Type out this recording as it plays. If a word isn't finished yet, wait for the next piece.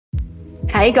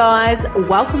Hey guys,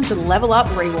 welcome to Level Up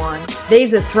Rewind.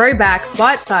 These are throwback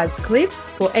bite-sized clips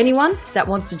for anyone that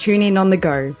wants to tune in on the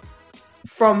go.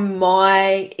 From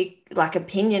my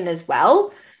opinion as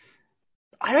well,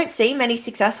 I don't see many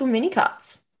successful mini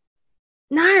cuts.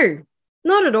 No,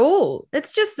 not at all.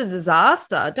 It's just a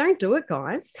disaster. Don't do it,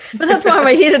 guys. But that's why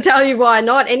we're here to tell you why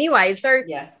not anyway. So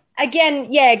Yeah. again,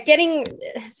 yeah, getting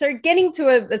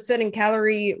to a certain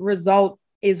calorie result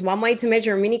is one way to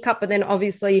measure a mini cut, but then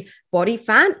obviously body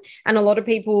fat. And a lot of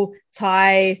people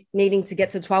tie needing to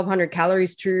get to 1,200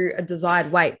 calories to a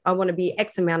desired weight. I want to be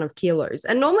X amount of kilos.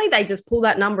 And normally they just pull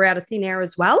that number out of thin air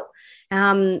as well,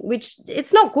 which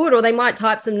it's not good. Or they might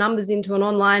type some numbers into an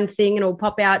online thing and it'll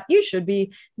pop out, you should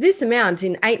be this amount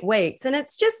in 8 weeks. And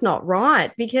it's just not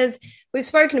right, because we've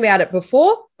spoken about it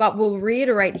before, but we'll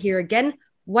reiterate here again.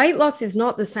 Weight loss is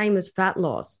not the same as fat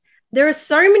loss. There are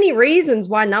so many reasons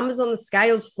why numbers on the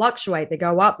scales fluctuate. They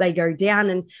go up, they go down.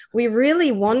 And we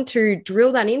really want to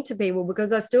drill that into people,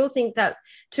 because I still think that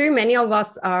too many of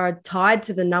us are tied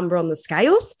to the number on the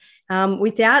scales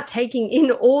without taking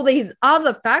in all these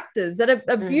other factors that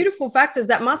are beautiful factors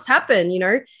that must happen,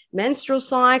 menstrual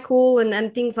cycle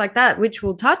and things like that, which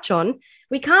we'll touch on.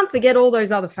 We can't forget all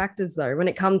those other factors, though, when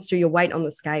it comes to your weight on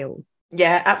the scale.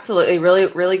 Yeah, absolutely. Really,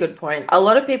 really good point. A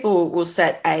lot of people will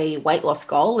set a weight loss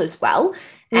goal as well,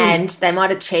 and they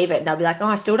might achieve it and they'll be like, oh,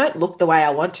 I still don't look the way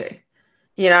I want to,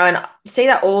 and I see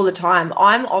that all the time.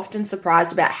 I'm often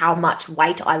surprised about how much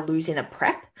weight I lose in a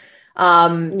prep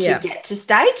to get to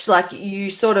stage. Like,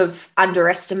 you sort of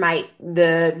underestimate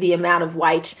the amount of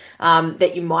weight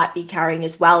that you might be carrying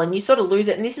as well, and you sort of lose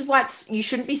it. And this is why you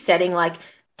shouldn't be setting like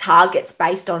targets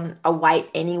based on a weight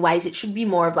anyways. It should be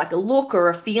more of like a look or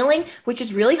a feeling, which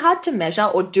is really hard to measure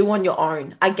or do on your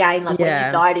own. Again, like when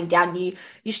you're dieting down,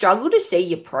 you struggle to see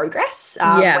your progress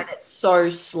when it's so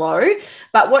slow.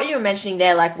 But what you were mentioning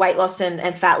there, like weight loss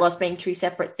and fat loss being two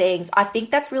separate things, I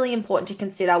think that's really important to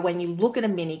consider when you look at a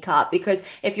mini cut, because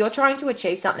if you're trying to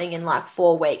achieve something in like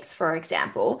 4 weeks, for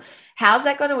example, how's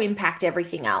that going to impact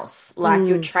everything else, like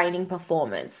your training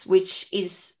performance, which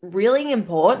is really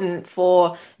important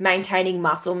for maintaining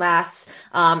muscle mass,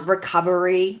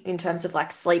 recovery in terms of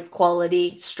like sleep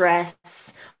quality,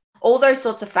 stress, all those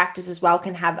sorts of factors as well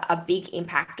can have a big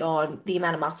impact on the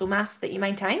amount of muscle mass that you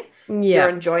maintain, your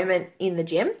enjoyment in the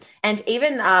gym, and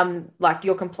even like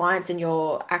your compliance and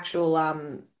your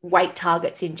actual weight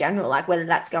targets in general, like whether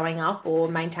that's going up or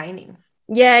maintaining.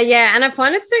 Yeah. And I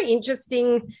find it so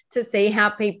interesting to see how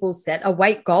people set a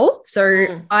weight goal.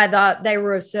 So either they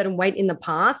were a certain weight in the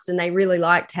past and they really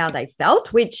liked how they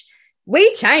felt, which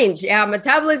we change. Our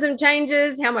metabolism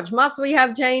changes, how much muscle we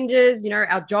have changes,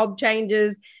 our job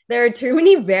changes. There are too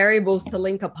many variables to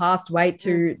link a past weight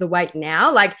to the weight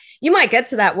now. Like, you might get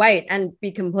to that weight and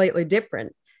be completely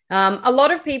different. A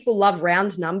lot of people love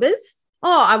round numbers.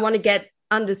 Oh, I want to get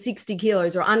under 60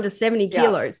 kilos or under 70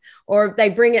 kilos, or they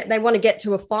want to get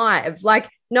to a 5. Like,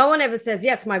 no one ever says,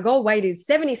 yes, my goal weight is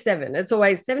 77. It's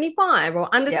always 75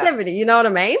 or under 70. You know what I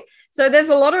mean? So there's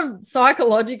a lot of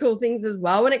psychological things as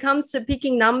well when it comes to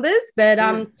picking numbers. But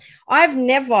I've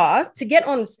never, to get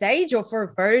on stage or for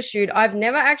a photo shoot, I've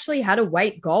never actually had a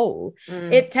weight goal.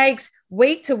 It takes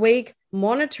week to week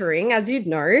monitoring, as you'd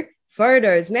know,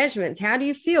 photos, measurements. How do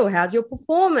you feel? How's your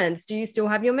performance? Do you still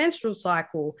have your menstrual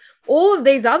cycle? All of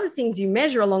these other things you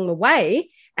measure along the way,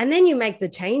 and then you make the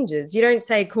changes. You don't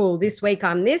say, cool, this week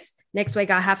I'm this, next week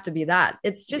I have to be that.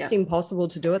 It's just impossible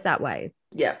to do it that way.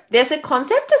 Yeah. There's a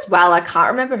concept as well. I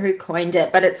can't remember who coined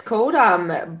it, but it's called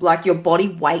like your body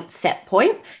weight set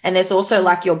point. And there's also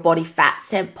like your body fat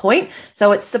set point.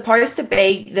 So it's supposed to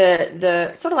be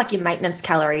the sort of like your maintenance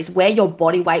calories, where your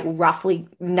body weight will roughly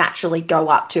naturally go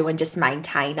up to and just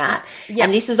maintain at. Yeah.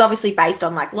 And this is obviously based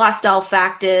on like lifestyle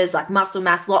factors, like muscle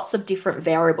mass, lots of different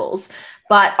variables.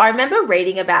 But I remember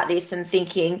reading about this and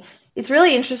thinking, it's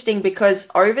really interesting because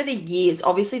over the years,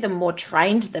 obviously, the more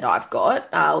trained that I've got,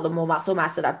 or the more muscle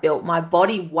mass that I've built, my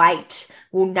body weight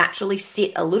will naturally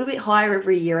sit a little bit higher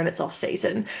every year in its off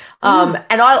season. And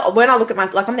when I look at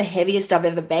like, I'm the heaviest I've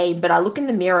ever been, but I look in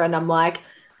the mirror and I'm like,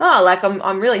 oh, like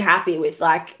I'm really happy with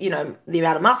like, the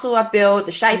amount of muscle I've built,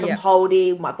 the shape I'm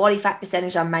holding, my body fat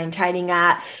percentage I'm maintaining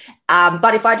at.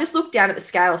 But if I just look down at the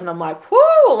scales and I'm like,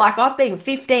 whoo, like I've been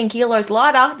 15 kilos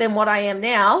lighter than what I am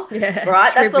now,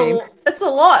 right? That's a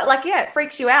lot. Like, it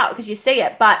freaks you out because you see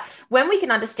it. But when we can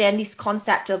understand this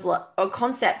concept of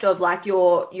like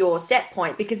your set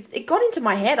point, because it got into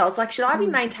my head, I was like, should I be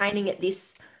maintaining at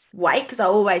this weight? Because I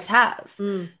always have,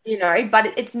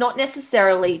 but it's not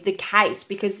necessarily the case,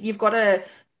 because you've got to,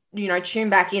 tune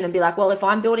back in and be like, well, if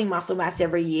I'm building muscle mass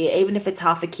every year, even if it's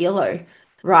half a kilo,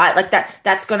 right? Like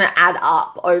that's going to add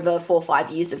up over 4 or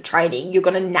 5 years of training. You're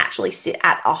going to naturally sit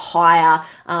at a higher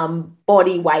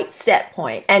body weight set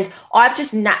point. And I've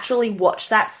just naturally watched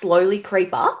that slowly creep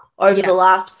up over the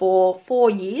last 4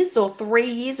 years or 3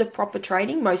 years of proper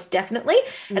training, most definitely.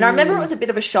 And I remember it was a bit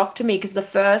of a shock to me because the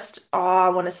first, I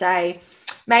want to say,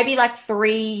 maybe like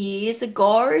 3 years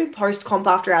ago, post comp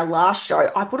after our last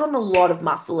show, I put on a lot of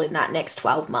muscle in that next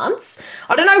 12 months.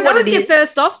 I don't know what it is. That was your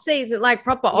first off season, like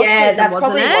proper off season, that's wasn't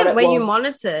probably it? what it Where was. you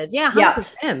monitored. Yeah,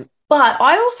 100%. But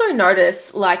I also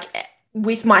notice, like,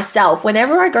 with myself,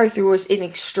 whenever I go through an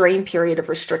extreme period of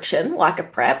restriction, like a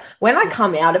prep, when I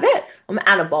come out of it, I'm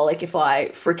anabolic if I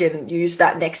freaking use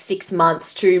that next 6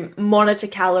 months to monitor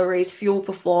calories, fuel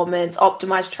performance,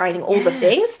 optimize training, all the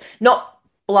things, not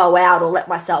blow out or let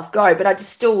myself go, but I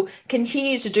just still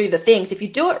continue to do the things. If you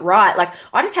do it right, like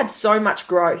I just had so much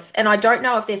growth, and I don't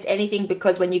know if there's anything,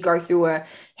 because when you go through a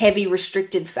heavy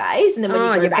restricted phase and then when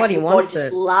you go back, your body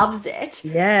just loves it.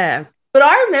 Yeah. But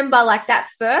I remember like that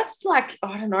first, like,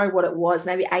 I don't know what it was,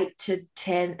 maybe 8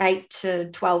 to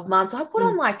 12 months, I put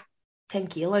on like 10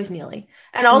 kilos nearly.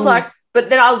 And I was like, but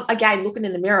then again, looking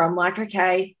in the mirror, I'm like,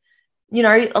 okay, you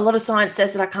know, a lot of science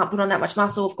says that I can't put on that much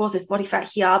muscle. Of course, there's body fat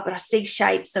here, but I see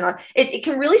shapes, and it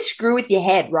can really screw with your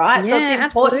head, right? Yeah, so it's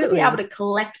important to be able to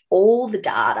collect all the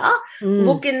data,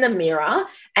 look in the mirror,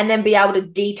 and then be able to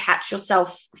detach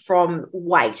yourself from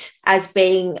weight as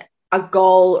being a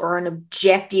goal or an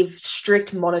objective,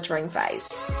 strict monitoring phase.